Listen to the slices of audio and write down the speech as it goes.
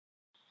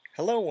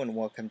Hello and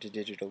welcome to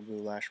Digital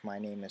Goulash. My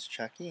name is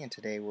Chucky and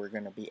today we're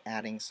going to be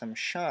adding some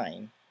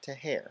shine to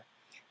hair.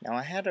 Now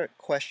I had a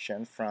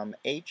question from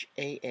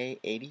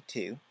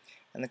HAA82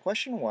 and the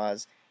question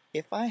was,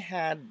 if I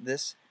had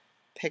this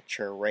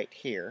picture right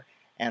here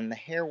and the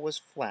hair was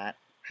flat,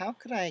 how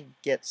could I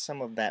get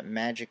some of that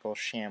magical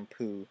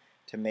shampoo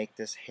to make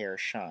this hair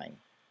shine?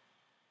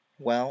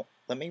 Well,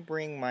 let me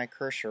bring my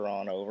cursor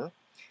on over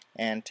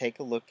and take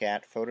a look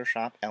at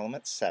Photoshop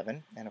Element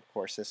 7, and of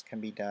course this can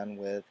be done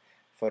with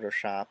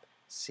Photoshop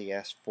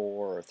CS4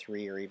 or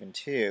 3 or even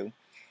 2.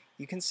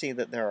 You can see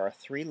that there are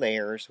 3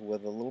 layers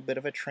with a little bit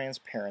of a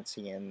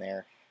transparency in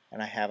there,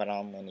 and I have it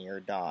on linear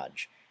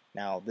dodge.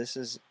 Now this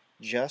is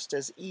just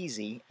as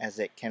easy as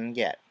it can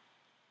get.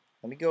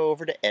 Let me go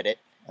over to Edit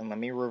and let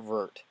me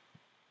revert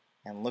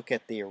and look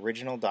at the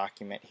original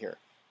document here.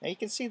 Now you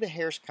can see the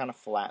hair's kind of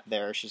flat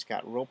there. She's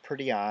got real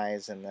pretty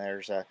eyes and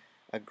there's a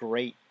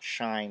great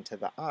shine to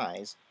the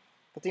eyes.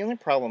 But the only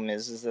problem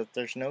is that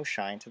there's no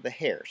shine to the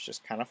hair. It's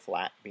just kind of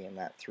flat, being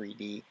that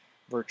 3D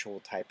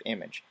virtual type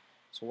image.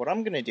 So what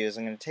I'm going to do is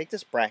I'm going to take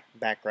this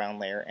background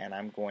layer and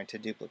I'm going to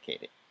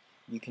duplicate it.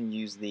 You can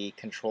use the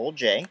Control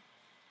J.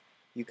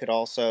 You could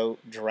also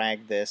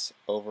drag this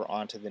over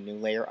onto the new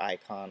layer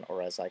icon,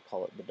 or as I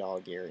call it, the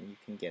dog ear, and you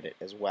can get it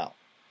as well.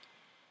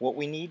 What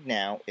we need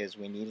now is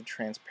we need a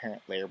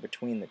transparent layer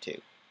between the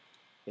two.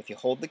 If you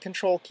hold the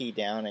Control key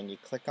down and you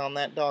click on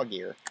that dog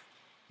ear,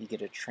 you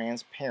get a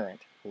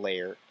transparent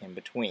layer in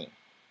between.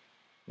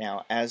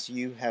 Now, as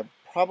you have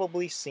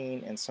probably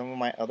seen in some of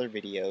my other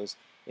videos,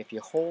 if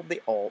you hold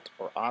the Alt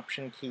or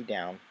Option key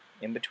down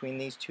in between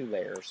these two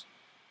layers,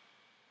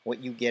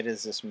 what you get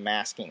is this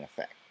masking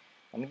effect.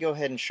 Let me go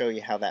ahead and show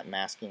you how that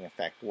masking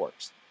effect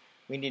works.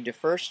 We need to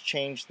first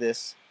change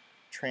this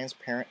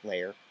transparent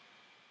layer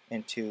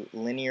into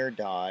linear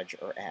dodge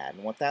or add,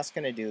 and what that's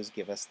going to do is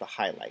give us the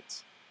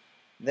highlights.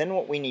 Then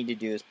what we need to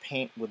do is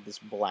paint with this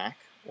black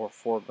or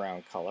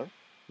foreground color.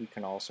 You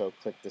can also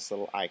click this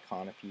little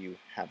icon if you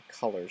have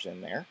colors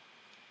in there,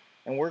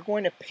 and we're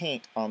going to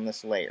paint on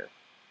this layer.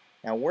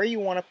 Now where you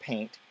want to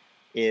paint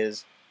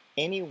is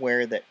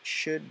anywhere that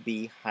should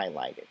be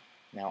highlighted.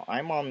 Now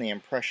I'm on the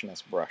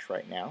Impressionist brush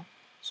right now,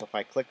 so if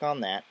I click on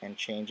that and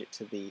change it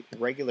to the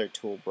regular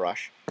tool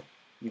brush,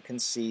 you can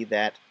see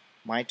that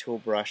my tool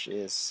brush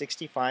is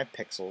 65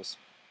 pixels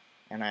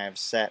and I have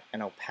set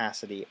an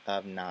opacity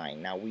of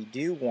 9. Now we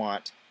do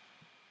want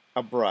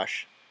a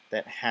brush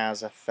that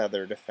has a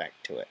feathered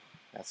effect to it.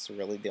 That's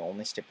really the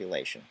only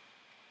stipulation.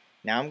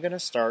 Now I'm going to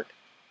start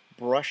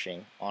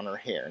brushing on her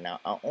hair. Now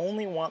I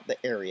only want the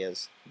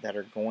areas that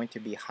are going to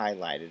be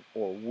highlighted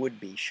or would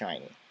be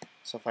shiny.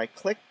 So if I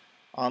click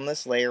on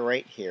this layer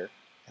right here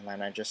and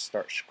then I just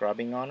start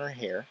scrubbing on her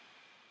hair,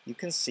 you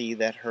can see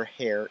that her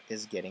hair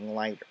is getting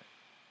lighter,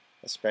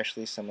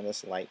 especially some of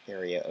this light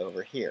area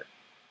over here.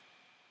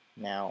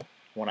 Now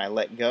when I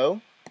let go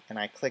and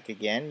I click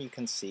again, you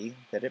can see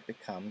that it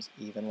becomes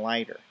even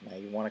lighter. Now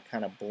you want to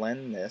kind of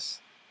blend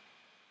this,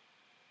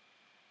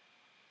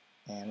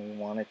 and we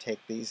want to take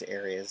these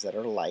areas that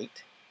are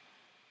light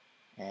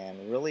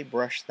and really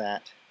brush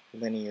that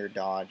linear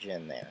dodge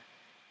in there.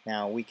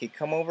 Now we could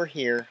come over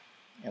here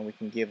and we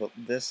can give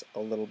this a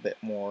little bit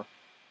more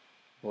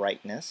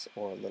brightness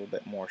or a little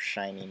bit more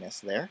shininess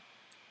there.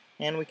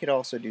 And we could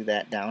also do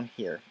that down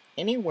here.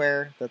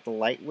 Anywhere that the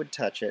light would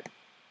touch it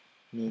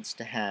needs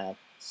to have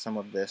some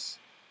of this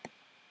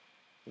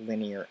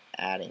linear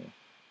adding.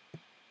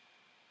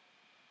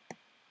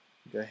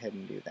 Go ahead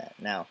and do that.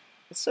 Now,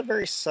 it's a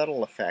very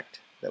subtle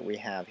effect that we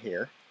have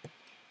here,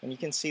 and you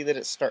can see that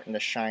it's starting to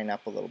shine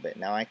up a little bit.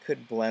 Now, I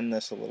could blend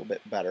this a little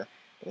bit better,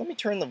 but let me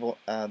turn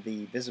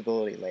the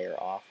visibility layer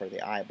off, or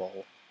the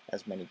eyeball,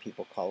 as many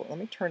people call it. Let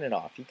me turn it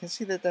off. You can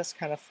see that that's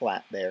kind of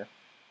flat there,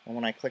 and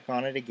when I click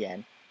on it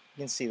again,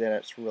 you can see that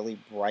it's really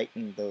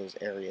brightened those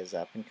areas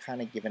up and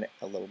kind of given it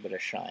a little bit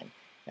of shine.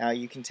 Now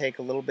you can take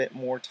a little bit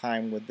more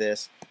time with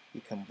this,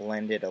 you can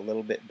blend it a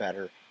little bit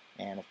better,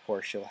 and of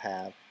course you'll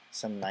have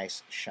some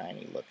nice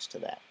shiny looks to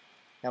that.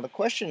 Now the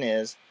question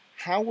is,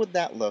 how would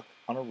that look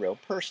on a real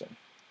person?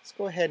 Let's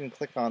go ahead and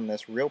click on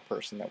this real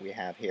person that we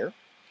have here.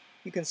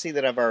 You can see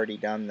that I've already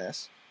done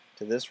this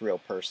to this real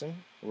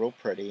person, real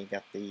pretty,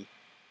 got the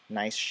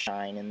nice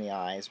shine in the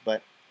eyes,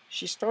 but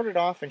she started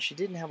off and she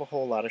didn't have a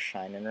whole lot of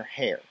shine in her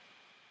hair.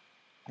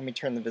 Let me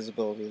turn the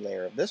visibility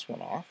layer of this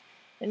one off,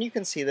 and you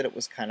can see that it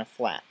was kind of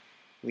flat.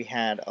 We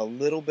had a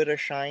little bit of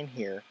shine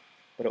here,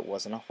 but it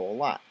wasn't a whole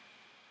lot.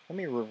 Let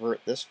me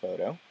revert this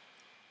photo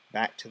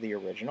back to the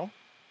original,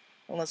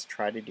 and let's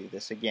try to do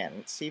this again.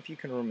 Let's see if you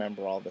can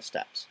remember all the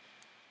steps.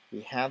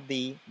 We have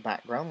the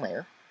background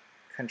layer.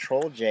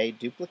 Control J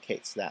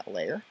duplicates that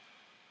layer.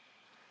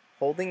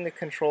 Holding the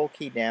Control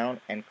key down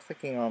and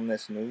clicking on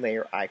this new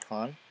layer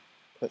icon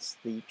puts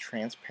the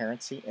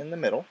transparency in the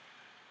middle.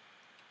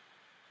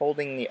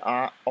 Holding the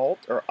Alt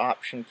or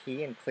Option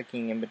key and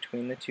clicking in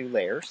between the two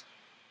layers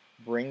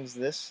brings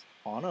this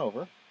on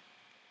over.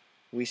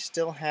 We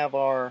still have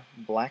our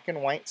black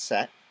and white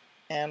set,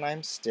 and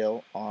I'm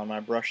still on my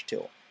brush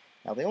tool.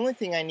 Now the only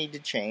thing I need to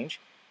change,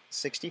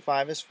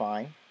 65 is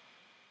fine.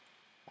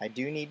 I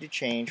do need to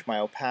change my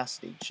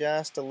opacity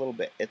just a little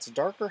bit. It's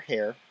darker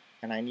hair,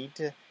 and I need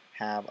to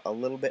have a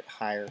little bit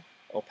higher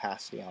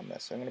opacity on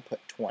this. So I'm going to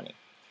put 20.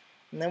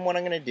 And then what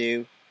I'm going to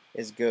do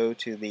is go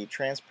to the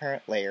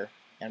transparent layer,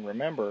 and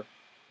remember,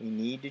 we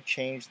need to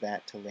change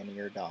that to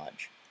linear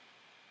dodge.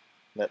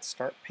 Let's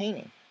start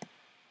painting.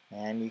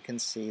 And you can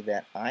see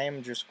that I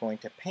am just going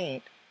to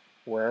paint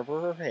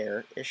wherever her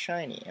hair is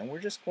shiny, and we're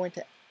just going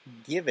to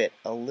give it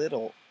a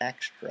little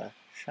extra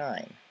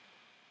shine.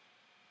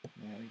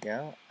 There we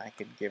go. I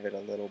could give it a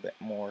little bit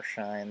more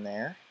shine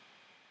there.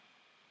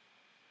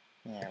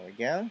 There we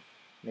go.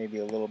 Maybe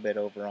a little bit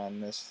over on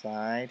this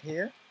side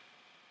here.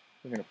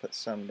 We're going to put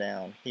some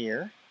down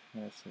here.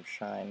 There's some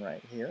shine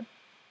right here.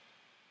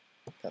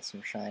 Got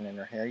some shine in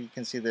her hair. You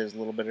can see there's a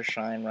little bit of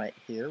shine right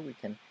here. We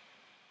can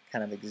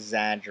kind of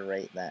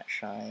exaggerate that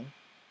shine.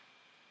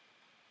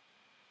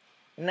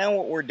 And now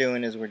what we're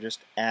doing is we're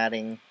just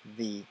adding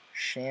the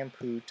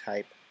shampoo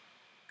type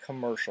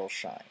commercial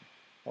shine.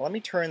 Now let me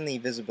turn the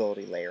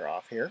visibility layer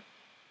off here.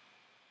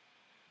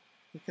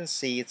 You can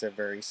see it's a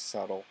very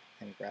subtle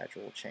and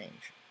gradual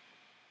change.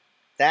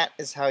 That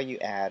is how you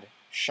add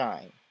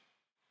shine.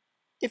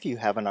 If you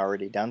haven't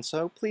already done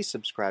so, please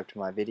subscribe to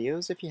my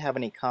videos. If you have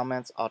any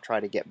comments, I'll try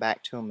to get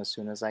back to them as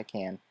soon as I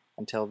can.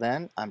 Until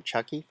then, I'm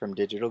Chucky from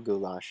Digital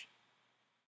Goulash.